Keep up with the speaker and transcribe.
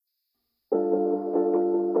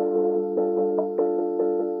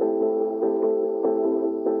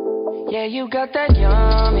Yeah, you got that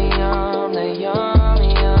yummy, yum, that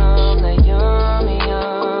yummy, yum, that yummy,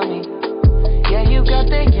 yummy. Yeah, you got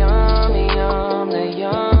that yummy, yum, that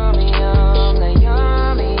yummy, yum, that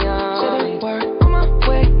yummy, yummy. Said it work on my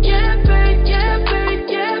way, yeah, babe, yeah, babe,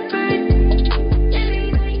 yeah, babe.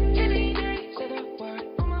 Any day, said it work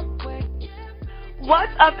on my way, yeah, babe.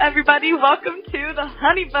 What's up, everybody? Welcome to the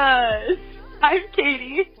Honey Buzz. I'm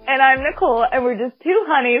Katie. And I'm Nicole, and we're just two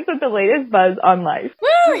honeys with the latest buzz on life.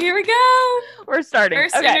 Woo, here we go. We're starting.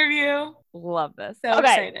 First interview. Love this. So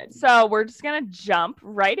excited. So we're just going to jump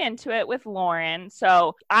right into it with Lauren.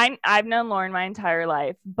 So I've known Lauren my entire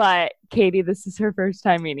life, but Katie, this is her first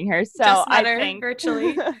time meeting her. So just met her I think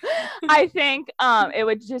virtually. I think it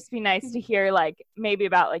would just be nice to hear like maybe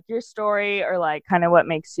about like your story or like kind of what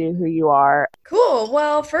makes you who you are. Cool.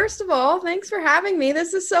 Well, first of all, thanks for having me.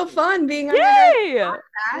 This is so fun being on Yay! your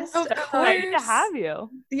podcast. Of Excited to course. have you.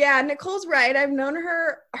 Yeah, Nicole's right. I've known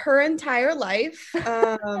her entire life.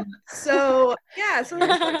 So it's fun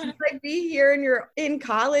to like be here, and you're in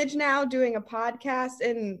college now doing a podcast,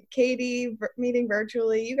 and Katie meeting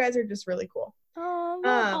virtually. You guys are just really cool.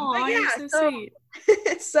 Aw, you're so sweet.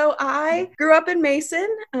 So I grew up in Mason.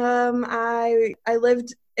 I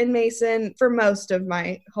lived in Mason for most of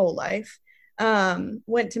my whole life.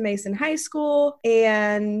 Went to Mason High School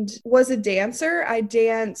and was a dancer. I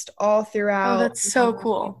danced all throughout. Oh, that's so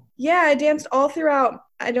cool. Yeah, I danced all throughout.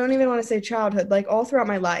 I don't even want to say childhood, like all throughout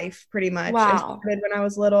my life, pretty much. Wow. I started when I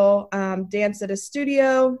was little, danced at a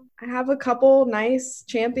studio. I have a couple nice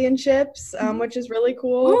championships, which is really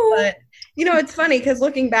cool. Ooh. But, you know, it's funny because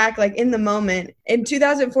looking back, like in the moment, in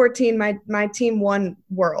 2014, my team won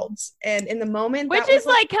Worlds. And in the moment, Which that is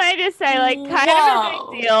was like, can I just say, like, kind of a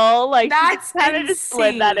Whoa. big deal. Like, That's kind of just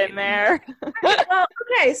slid that in insane. there. well,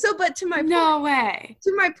 okay. So, but to my No way.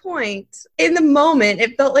 point, in the moment,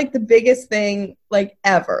 it felt like the biggest thing like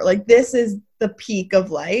ever. Like this is the peak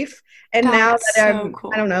of life. And now That's that so I'm,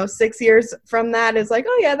 cool. I don't know, 6 years from that is like,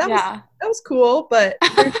 oh yeah, that was cool, but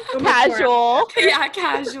there's so much more. Casual. Yeah,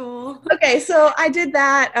 casual. Okay, so I did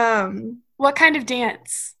that. What kind of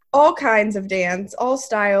dance? All kinds of dance, all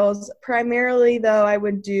styles. Primarily, though, I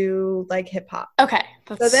would do like hip hop. Okay,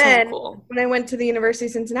 that's So then, so cool. when I went to the University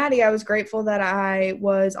of Cincinnati, I was grateful that I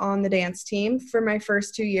was on the dance team for my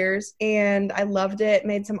first 2 years, and I loved it,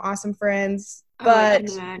 made some awesome friends. Oh, I But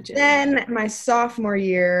can imagine. then my sophomore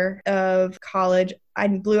year of college, I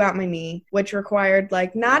blew out my knee, which required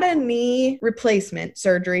like not a knee replacement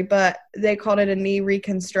surgery, but they called it a knee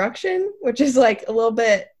reconstruction, which is like a little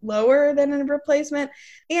bit lower than a replacement.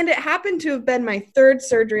 And it happened to have been my third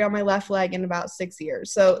surgery on my left leg in about 6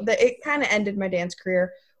 years. So it kind of ended my dance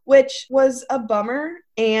career, which was a bummer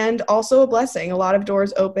and also a blessing. A lot of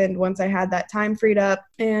doors opened once I had that time freed up.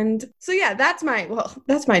 And so, yeah, that's my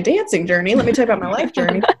dancing journey. Let me tell you about my life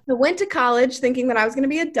journey. I went to college thinking that I was going to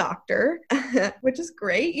be a doctor, which is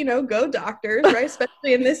great. You know, go doctors, right?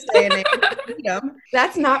 Especially in this day and age. Freedom.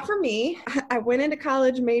 That's not for me. I went into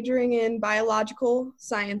college majoring in biological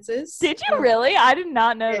sciences. Did you really? I did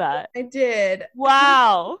not know that. I did.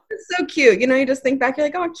 Wow. It's so cute. You know, you just think back, you're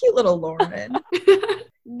like, oh, cute little Lauren.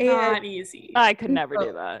 Not easy. I could never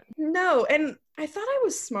do that. No, and I thought I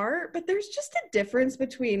was smart, but there's just a difference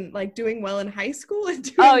between like doing well in high school and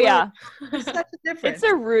doing Oh, well. yeah. There's such a difference. It's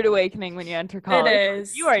a rude awakening when you enter college. It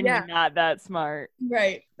is. You are Yeah. not that smart.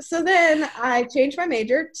 Right. So then I changed my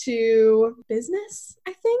major to business,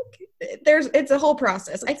 I think. It's a whole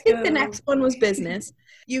process. I think the next one was business.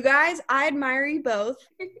 You guys, I admire you both.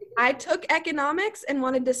 I took economics and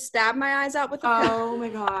wanted to stab my eyes out with a pen. Oh my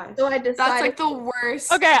god. So I decided That's like the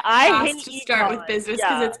worst. Okay, I class hate to start with econ. business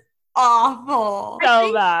Yeah. because it's awful.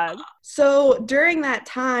 So bad. So during that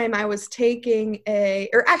time, I was taking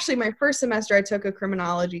my first semester, I took a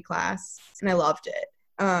criminology class, and I loved it.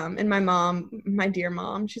 And my dear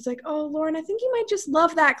mom, she's like, oh, Lauren, I think you might just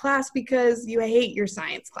love that class because you hate your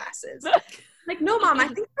science classes. Like, no, Mom, I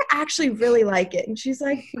think I actually really like it. And she's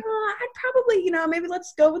like, I'd probably, maybe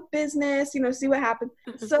let's go with business, see what happens.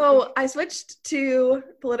 So I switched to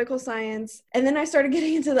political science, and then I started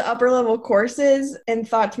getting into the upper level courses and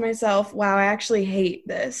thought to myself, wow, I actually hate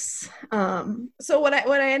this. So what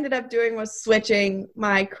I ended up doing was switching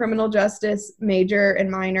my criminal justice major and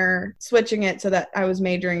minor, switching it so that I was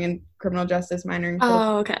majoring in criminal justice, minoring in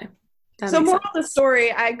Oh, okay. That So makes moral of the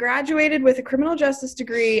story, I graduated with a criminal justice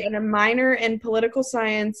degree and a minor in political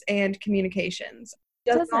science and communications.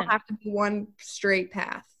 It doesn't all have to be one straight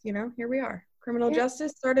path, here we are. Criminal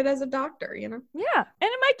justice started as a doctor, Yeah, and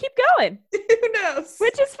it might keep going. Who knows?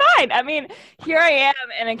 Which is fine. I mean, here I am,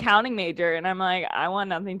 an accounting major, and I'm like, I want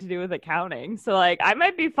nothing to do with accounting. So, I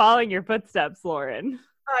might be following your footsteps, Lauren.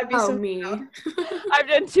 I'd be Oh, so me. proud. I've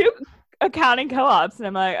done two accounting co-ops, and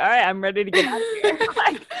I'm like, all right, I'm ready to get out of here.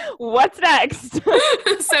 Like, what's next?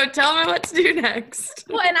 So tell me what to do next.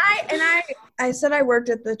 Well, and I said I worked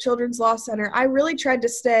at the Children's Law Center. I really tried to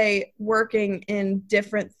stay working in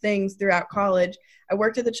different things throughout college. I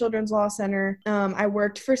worked at the Children's Law Center. I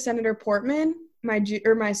worked for Senator Portman my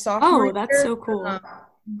sophomore year. Oh, that's so cool.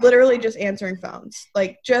 Literally just answering phones,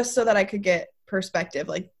 like just so that I could get perspective.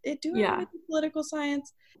 Like, do I want to do political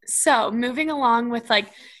science? So moving along with like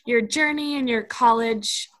your journey and your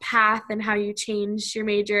college path and how you changed your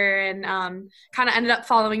major and kind of ended up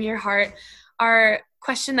following your heart, our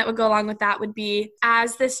question that would go along with that would be,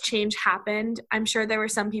 as this change happened, I'm sure there were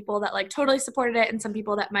some people that like totally supported it and some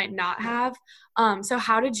people that might not have. So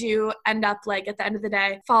how did you end up like at the end of the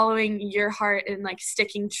day following your heart and like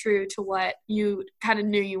sticking true to what you kind of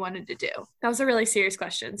knew you wanted to do? That was a really serious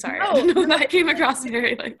question. Sorry. I don't know if that came across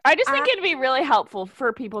very like. I just think it'd be really helpful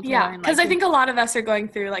for people to learn. Because I think a lot of us are going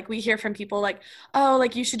through like, we hear from people like, oh,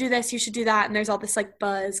 like you should do this, you should do that, and there's all this like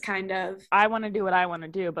buzz kind of. I want to do what I want to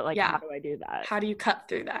do, but like, how do I do that? How do you cut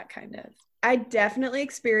through that kind of? I definitely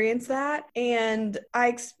experienced that, and I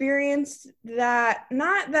experienced that,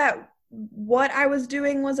 not that what I was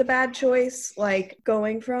doing was a bad choice, like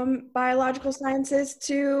going from biological sciences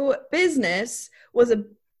to business was a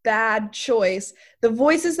bad choice. The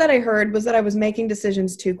voices that I heard was that I was making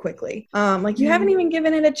decisions too quickly. Like, you haven't even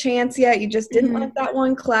given it a chance yet. You just didn't like that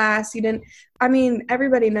one class. You didn't. I mean,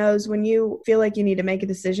 everybody knows when you feel like you need to make a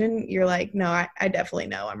decision, you're like, no, I definitely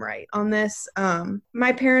know I'm right on this.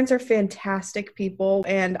 My parents are fantastic people,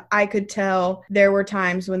 and I could tell there were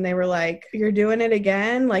times when they were like, you're doing it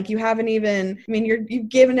again? Like, you haven't even, I mean, you've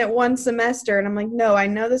given it one semester. And I'm like, no, I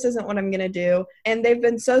know this isn't what I'm going to do. And they've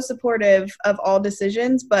been so supportive of all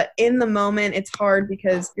decisions, but in the moment, it's hard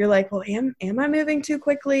because you're like, well, am I moving too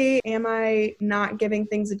quickly? Am I not giving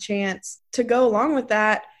things a chance? To go along with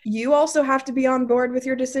that, you also have to be on board with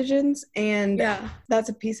your decisions. And that's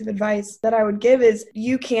a piece of advice that I would give is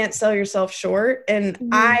you can't sell yourself short. And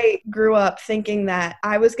I grew up thinking that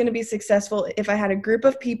I was going to be successful if I had a group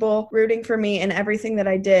of people rooting for me in everything that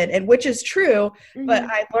I did, and which is true. But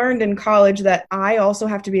I learned in college that I also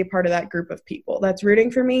have to be a part of that group of people that's rooting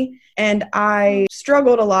for me. And I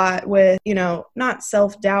struggled a lot with, not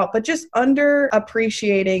self-doubt, but just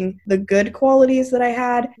underappreciating the good qualities that I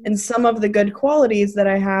had, and some of the good qualities that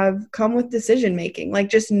I have come with decision making, like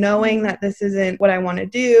just knowing that this isn't what I want to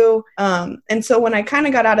do. And so when I kind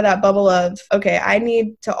of got out of that bubble of, okay, I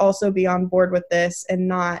need to also be on board with this and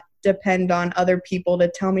not depend on other people to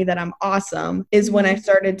tell me that I'm awesome, is when I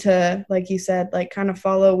started to, like you said, like kind of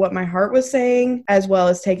follow what my heart was saying, as well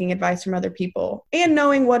as taking advice from other people and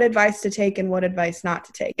knowing what advice to take and what advice not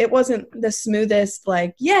to take. It wasn't the smoothest,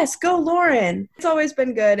 like, yes, go Lauren. It's always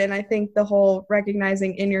been good. And I think the whole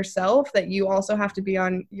recognizing in yourself that you also have to be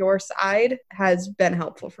on your side has been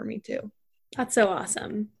helpful for me too. That's so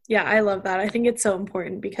awesome. Yeah, I love that. I think it's so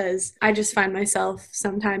important because I just find myself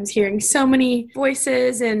sometimes hearing so many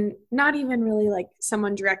voices and not even really like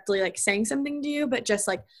someone directly like saying something to you, but just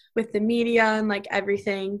like with the media and like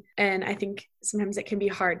everything. And I think sometimes it can be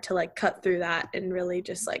hard to like cut through that and really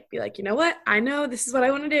just like be like, you know what? I know this is what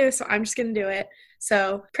I want to do, so I'm just going to do it.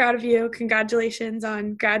 So proud of you. Congratulations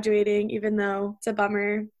on graduating, even though it's a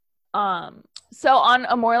bummer. So on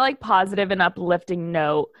a more like positive and uplifting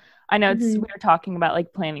note, I know we were talking about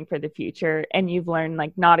like planning for the future, and you've learned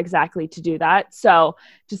like not exactly to do that. So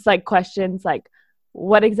just like questions like,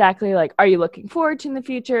 what exactly like are you looking forward to in the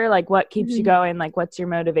future? Like what keeps you going? Like what's your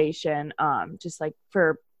motivation? Just like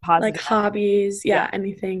for positive, like hobbies. Yeah,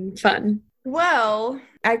 anything fun. Well,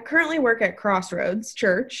 I currently work at Crossroads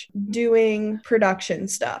Church doing production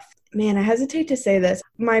stuff. Man, I hesitate to say this.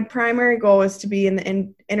 My primary goal is to be in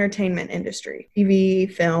the entertainment industry, TV,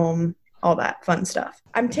 film, all that fun stuff.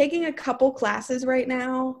 I'm taking a couple classes right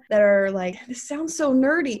now that are like, this sounds so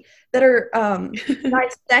nerdy, that are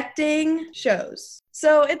dissecting shows.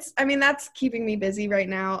 So that's keeping me busy right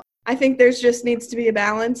now. I think there's just needs to be a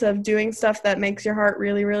balance of doing stuff that makes your heart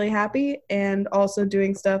really, really happy and also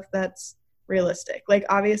doing stuff that's realistic. Like,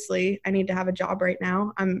 obviously, I need to have a job right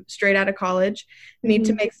now. I'm straight out of college, need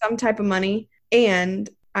to make some type of money, and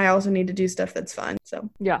I also need to do stuff that's fun. So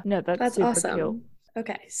yeah, no, that's super awesome. Cool.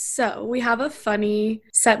 Okay, so we have a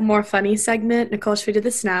more funny segment. Nicole, should we do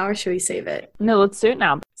this now or should we save it? No, let's do it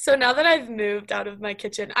now. So now that I've moved out of my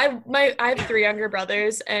kitchen, I have 3 younger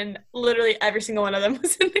brothers, and literally every single one of them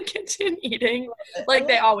was in the kitchen eating, like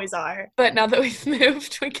they always are. But now that we've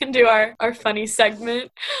moved, we can do our funny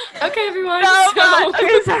segment. Okay, everyone.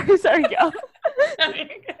 Okay, sorry, go.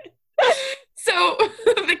 So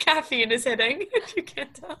the caffeine is hitting, if you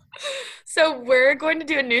can't tell. So we're going to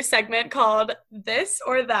do a new segment called This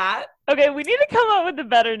or That. Okay, we need to come up with a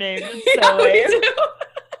better name. It's Yeah, so we lame. do.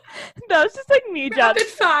 That was just like me, John. Rapid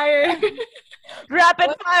fire.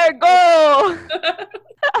 Rapid fire, go!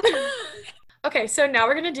 Okay, so now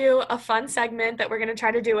we're going to do a fun segment that we're going to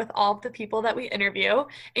try to do with all of the people that we interview,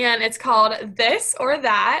 and it's called This or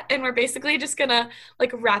That, and we're basically just going to,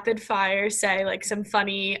 like, rapid fire say, like, some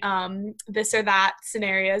funny this or that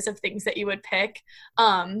scenarios of things that you would pick.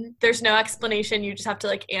 There's no explanation. You just have to,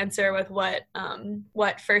 like, answer with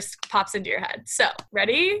what first pops into your head. So,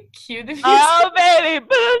 ready? Cue the music. Oh, baby!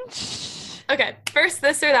 Boom! Okay, first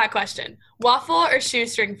this or that question. Waffle or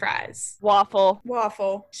shoestring fries? Waffle.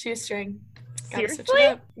 Waffle. Shoestring. Gotta switch it Seriously?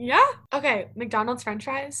 up. Yeah. Okay. McDonald's French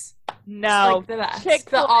fries. No. Like the best.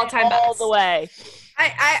 Chick-fil-A The all-time all best. the way.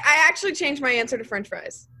 I actually changed my answer to French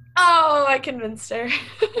fries. Oh, I convinced her.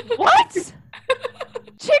 What?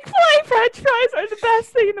 Chick-fil-A French fries are the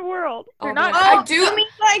best thing in the world. They're Oh, not. my- Oh, I do- you mean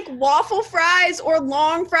like waffle fries or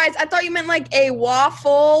long fries? I thought you meant like a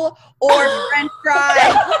waffle or French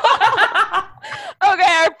fries. Okay,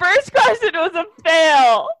 our first question was a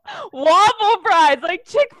fail. Waffle fries, like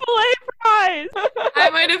Chick-fil-A fries. I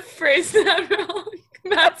might have phrased that wrong.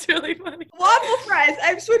 That's really funny. Waffle fries.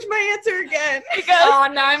 I've switched my answer again. She goes, Oh,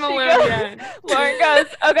 now I'm she alone goes- again. Lauren goes,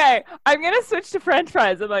 okay, I'm going to switch to French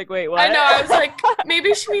fries. I'm like, wait, what? I know. I was like,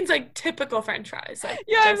 maybe she means like typical French fries. Like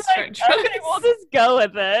yeah, I'm just like, French fries. okay, we'll just go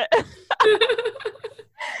with it.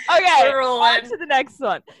 Okay, We're rolling. on to the next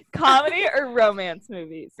one. Comedy or romance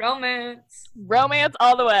movies? Romance. Romance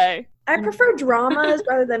all the way. I prefer dramas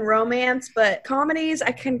rather than romance, but comedies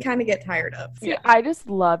I can kind of get tired of. See, I just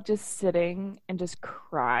love just sitting and just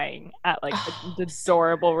crying at like the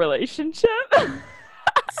adorable relationship.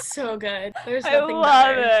 So good. There's I nothing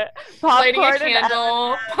love better. it. Lighting a Popcorn and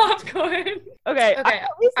candle, popcorn. Okay, Okay, I thought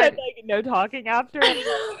we said like no talking after. and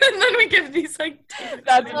then we give these like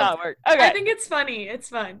That did not work. Okay. I think it's funny. It's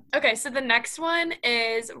fun. Okay, so the next one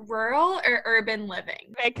is rural or urban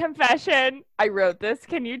living. Okay, confession. I wrote this.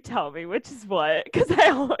 Can you tell me which is what? Because I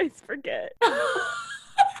always forget.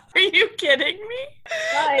 Are you kidding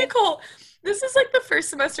me? Nicole, this is like the first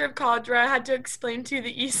semester of college where I had to explain to you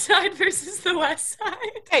the east side versus the west side.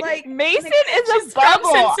 Okay, Like, Mason like, is a she's from bubble.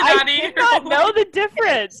 I Cincinnati. did not know the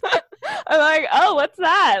difference. I'm like, oh, what's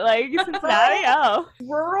that? Like Cincinnati? Oh.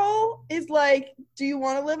 Rural is like, do you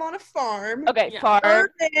want to live on a farm? Okay, Yeah. far.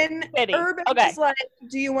 Urban, City. urban Okay. is like,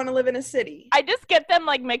 do you want to live in a city? I just get them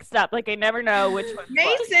like mixed up. Like I never know which one's what.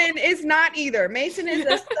 Mason is not either. Mason is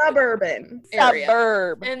a suburban area.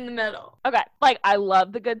 Suburb. In the middle. Okay, like I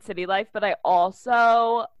love the good city life, but I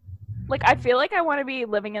also like I feel like I want to be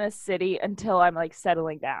living in a city until I'm like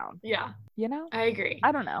settling down. Yeah, You know? I agree.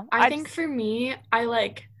 I don't know. I think for me,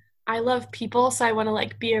 I love people, so I want to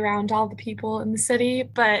like be around all the people in the city,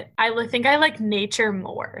 but think I like nature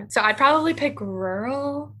more. So I'd probably pick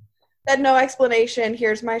rural. That no explanation.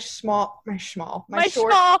 Here's my short my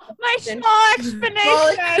explanation. small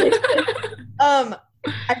explanation.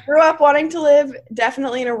 I grew up wanting to live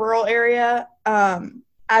definitely in a rural area.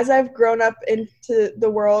 As I've grown up into the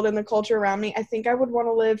world and the culture around me, I think I would want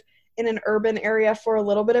to live in an urban area for a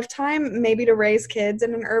little bit of time, maybe to raise kids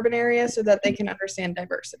in an urban area so that they can understand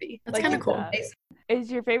diversity. That's kinda cool. Is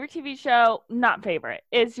your favorite TV show, not favorite,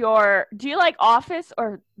 do you like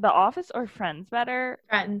The Office or Friends better?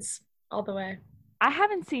 Friends all the way. I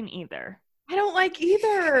haven't seen either. I don't like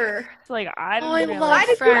either. It's like, I don't I really love Why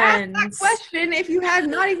did you ask that Friends. question if you have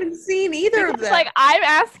not even seen either of It's them? like, I'm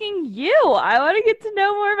asking you. I want to get to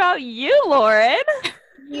know more about you, Lauren.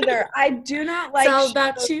 Either. I do not like It's all shows-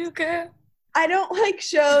 about you, girl. I don't like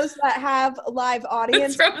shows that have a live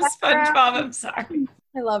audience. It's from background. SpongeBob. I'm sorry.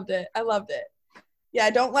 I loved it. Yeah, I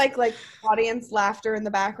don't like audience laughter in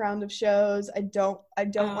the background of shows. I don't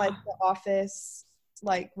like The Office,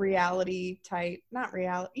 like reality type, not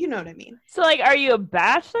reality. You know what I mean? So, like, are you a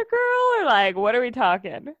Bachelor girl or like, what are we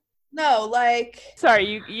talking? No, like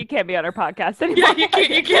Sorry, you can't be on our podcast anymore. Yeah,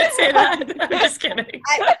 you can't say that. I'm just kidding.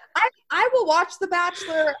 I will watch The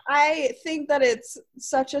Bachelor. I think that it's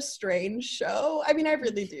such a strange show. I mean, I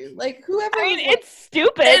really do. Like whoever. I mean, it's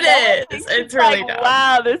stupid. It No one is. thinks It's really like, dumb.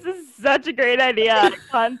 wow, this is such a great idea,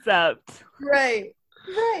 concept. right.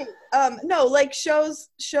 No, like shows.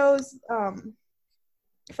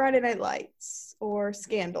 Friday Night Lights or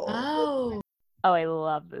Scandal. Oh, Oh, I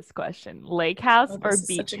love this question. Lake house or this is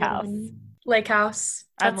beach such a good house? one. Lake house.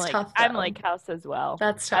 That's tough. I'm though. lake house as well.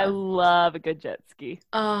 That's I tough. love a good jet ski.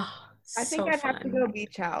 Oh, I think I'd have to go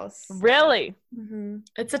beach house. Really? Mm-hmm.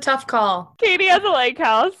 It's a tough call. Katie has a lake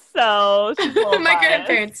house, so she's a little My biased.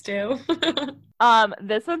 grandparents do.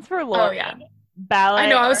 This one's for Lauren. Oh, yeah. ballet. I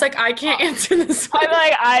know. I was or like, I can't answer this one. I'm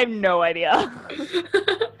like, I have no idea.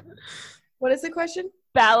 What is the question?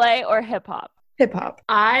 Ballet or hip hop? Hip hop.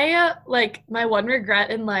 I like my one regret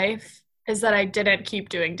in life is that I didn't keep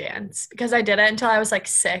doing dance because I did it until I was like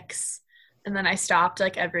 6 and then I stopped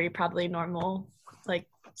like every probably normal like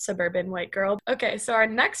suburban white girl. Okay, so our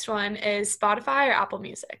next one is Spotify or Apple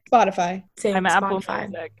Music. Spotify. Same, I'm Apple Spotify.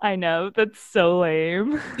 Music. I know, that's so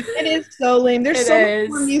lame. It is so lame. There's It so is.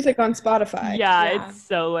 much more music on Spotify. Yeah, it's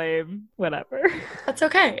so lame. Whatever. That's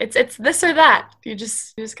okay. It's this or that. You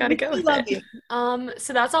just gotta go with love it. you.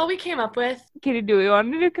 So that's all we came up with. Katie, do we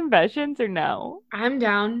want to do confessions or no? I'm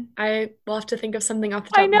down. I will have to think of something off the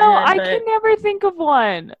top I of know, my I head. can never think of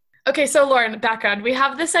one. Okay, so Lauren, background. We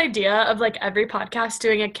have this idea of like every podcast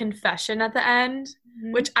doing a confession at the end,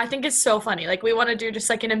 which I think is so funny. Like we want to do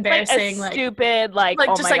just like an embarrassing, Like a stupid, like oh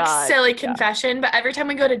just my like God. silly Yeah. confession. But every time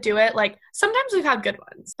we go to do it, like sometimes we've had good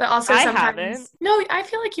ones, but also I sometimes haven't. No, I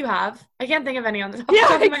feel like you have. I can't think of any on the top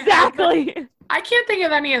Yeah, of my head, but exactly. I can't think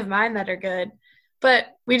of any of mine that are good. But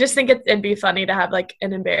we just think it'd be funny to have like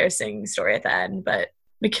an embarrassing story at the end, but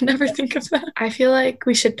we can never think of that. I feel like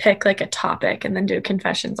we should pick like a topic and then do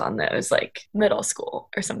confessions on those, like middle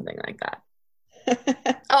school or something like that.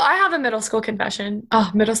 Oh, I have a middle school confession.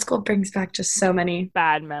 Oh, middle school brings back just so many.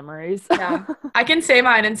 Bad memories. Yeah. I can say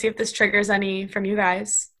mine and see if this triggers any from you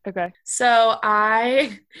guys. Okay. So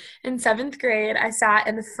in 7th grade, I sat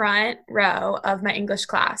in the front row of my English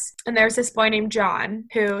class. And there was this boy named John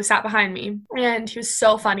who sat behind me. And he was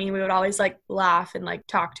so funny. We would always like laugh and like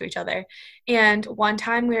talk to each other. And one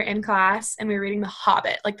time we were in class and we were reading The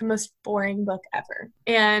Hobbit, like the most boring book ever.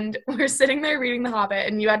 And we're sitting there reading The Hobbit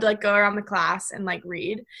and you had to like go around the class and like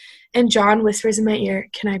read. And John whispers in my ear,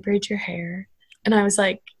 "Can I braid your hair?" And I was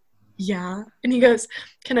like, "Yeah." And he goes,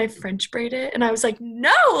 "Can I French braid it?" And I was like,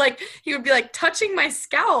 "No." Like he would be like touching my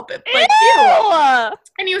scalp. Like, ew.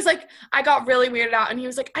 And he was like, I got really weirded out. And he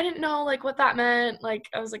was like, "I didn't know like what that meant." Like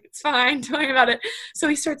I was like, "It's fine. Don't worry about it." So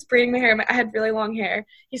he starts braiding my hair. I had really long hair.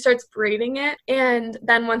 He starts braiding it. And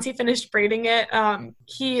then once he finished braiding it,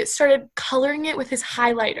 he started coloring it with his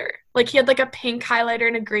highlighter. Like he had like a pink highlighter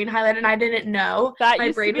and a green highlighter. And I didn't know. That my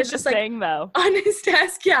used braid to be was the just like thing, though. on his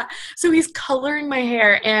desk. Yeah. So he's coloring my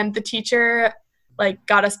hair and the teacher like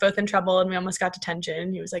got us both in trouble and we almost got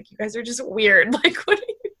detention. He was like, "You guys are just weird. Like, what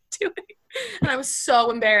are you doing?" And I was so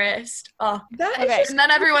embarrassed. Oh, Okay. and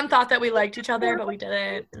then everyone thought that we liked each other, but we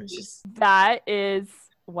didn't. It was just That is,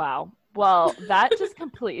 wow. Well, that just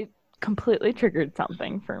completely triggered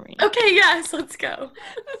something for me. okay. Yes, let's go.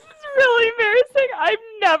 This is really embarrassing. I've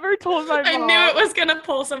never told my mom. I knew it was gonna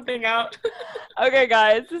pull something out. Okay,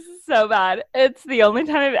 guys, this is so bad. It's the only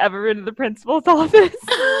time I've ever been to the principal's office.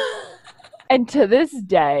 And to this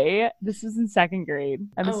day, this was in 2nd grade.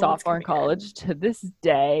 I'm a Oh, sophomore in it's gonna be college. To this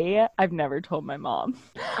day, I've never told my mom.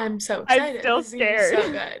 I'm so excited. I'm still This is gonna be scared.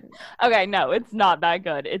 So good. Okay, no, it's not that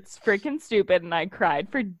good. It's freaking stupid, and I cried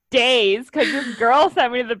for days because this girl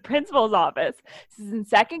sent me to the principal's office. This is in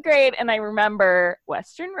 2nd grade, and I remember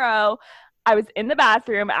Western Row. I was in the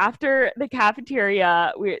bathroom after the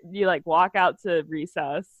cafeteria. You like walk out to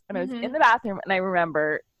recess, and I was in the bathroom, and I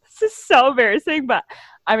remember, this is so embarrassing, but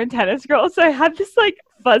I'm a tennis girl, so I had this like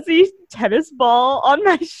fuzzy tennis ball on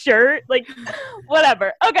my shirt, like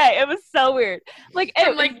whatever. Okay, it was so weird. Like it From,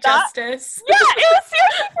 was like not- justice. Yeah, it was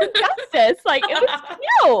seriously for justice. Like it was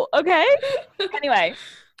cute. Okay. Anyway,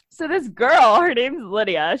 so this girl, her name's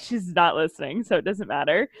Lydia. She's not listening, so it doesn't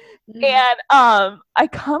matter. And I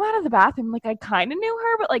come out of the bathroom, like I kind of knew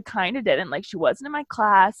her, but like kind of didn't. Like she wasn't in my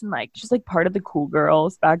class, and like she's like part of the cool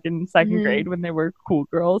girls back in 2nd grade when they were cool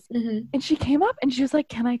girls. And she came up and she was like,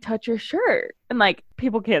 "Can I touch your shirt?" And like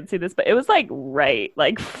people can't see this, but it was like right,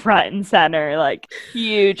 like front and center, like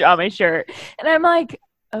huge on my shirt. And I'm like,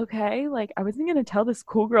 okay, like I wasn't gonna tell this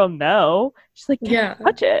cool girl no. She's like, "Can I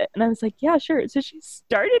touch it?" And I was like, "Yeah, sure." So she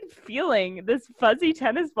started feeling this fuzzy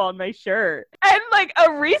tennis ball in my shirt, and like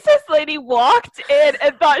a recess lady walked in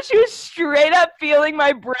and thought she was straight up feeling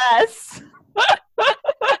my breasts.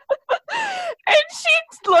 And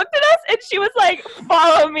she looked at us and she was like,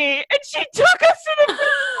 "Follow me," and she took us to the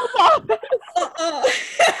principal's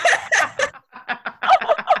office.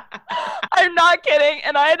 I'm not kidding.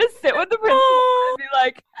 And I had to sit with the principal and be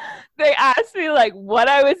like, they asked me like what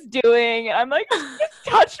I was doing. And I'm like, "Just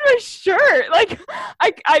touched my shirt." Like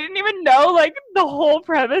I didn't even know like the whole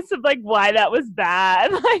premise of like why that was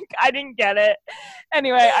bad. Like I didn't get it.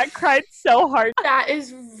 Anyway, I cried so hard. That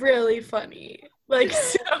is really funny. Like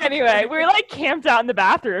so Anyway, we were like camped out in the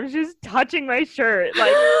bathroom. She was touching my shirt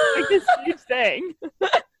like this huge thing.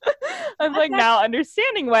 I'm like now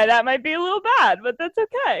understanding why that might be a little bad, but that's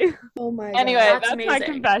okay. Oh my Anyway, god. that's my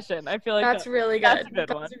amazing. confession. I feel like That's really good. that's a good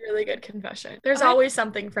That's one. a really good confession. There's always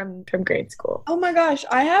something from grade school. Oh my gosh,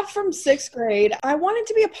 I have from 6th grade. I wanted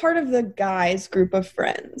to be a part of the guys' group of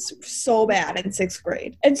friends so bad in 6th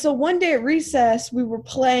grade. And so one day at recess, we were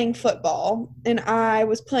playing football, and I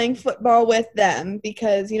was playing football with them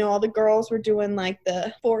because, you know, all the girls were doing like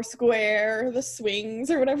the four square, the swings,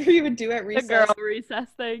 or whatever you would do at recess. The girl recess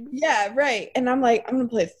thing. Yeah, right. And I'm like, I'm going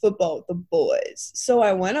to play football with the boys. So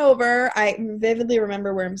I went over. I vividly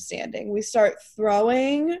remember where I'm standing. We start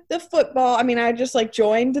throwing the football. I mean, I just like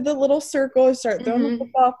joined the little circle, start throwing the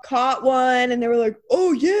football, caught one, and they were like,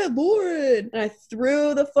 oh yeah, Lauren. And I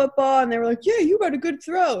threw the football, and they were like, yeah, you got a good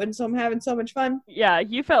throw. And so I'm having so much fun. Yeah,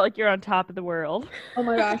 you felt like you're on top of the world. Oh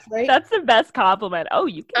my gosh, right? That's the best compliment. Oh,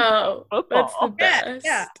 you can throw football. That's the best.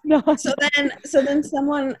 Yeah. No. So then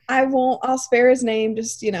someone, I'll spare his name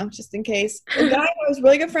just in case. The guy I was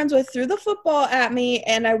really good friends with threw the football at me,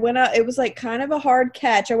 and I went up. It was like kind of a hard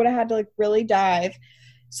catch. I would have had to like really dive.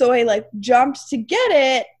 So I like jumped to get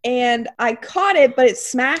it, and I caught it, but it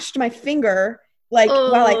smashed my finger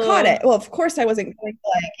while I caught it. Well, of course I wasn't going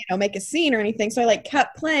to make a scene or anything. So I like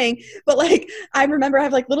kept playing, but like I remember I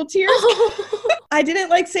have like little tears. I didn't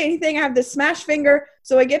like say anything. I have this smashed finger.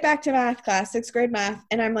 So I get back to math class, 6th grade math,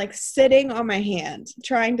 and I'm like sitting on my hand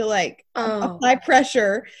trying to like apply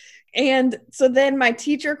pressure. And so then my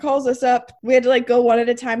teacher calls us up. We had to like go one at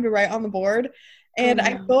a time to write on the board. And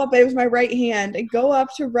I go up, it was my right hand, and go up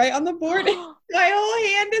to write on the board. And my whole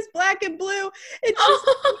hand is black and blue. And she's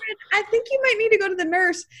like, I think you might need to go to the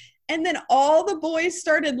nurse. And then all the boys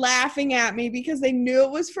started laughing at me because they knew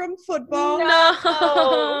it was from football.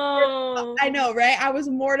 No. I know, right? I was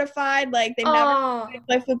mortified. Like, they never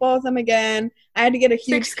play football with them again. I had to get a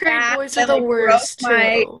huge 6th grade cast boys are that, the like, worst,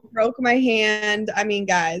 broke my hand. I mean,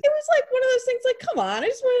 guys, it was like one of those things like, come on, I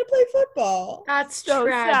just wanted to play football. That's so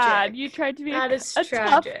tragic. sad. You tried to be a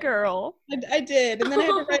tough girl. I did. And then I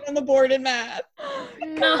had to write on the board in math.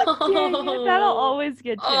 No. That'll always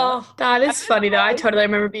get you. Oh, that is funny though. I totally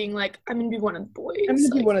remember being like, I'm going to be one of the boys. I'm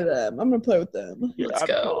going to be one of them. I'm going to play with them. Let's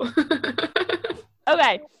go.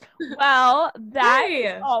 Okay. Well,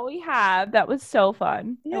 that's all we have. That was so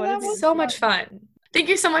fun. Yeah, that was so much fun. Thank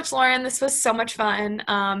you so much, Lauren. This was so much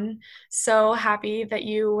fun. So happy that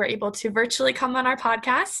you were able to virtually come on our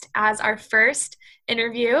podcast as our first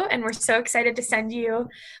interview, and we're so excited to send you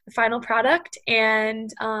the final product, and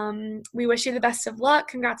we wish you the best of luck.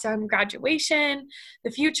 Congrats on graduation,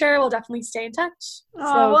 the future. We'll definitely stay in touch.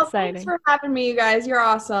 Exciting. Thanks for having me, you guys. You're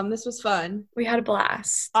awesome. This was fun. We had a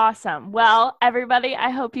blast. Awesome. Well, everybody,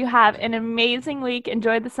 I hope you have an amazing week.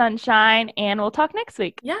 Enjoy the sunshine, and we'll talk next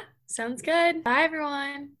week. Yeah, sounds good. Bye,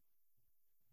 everyone.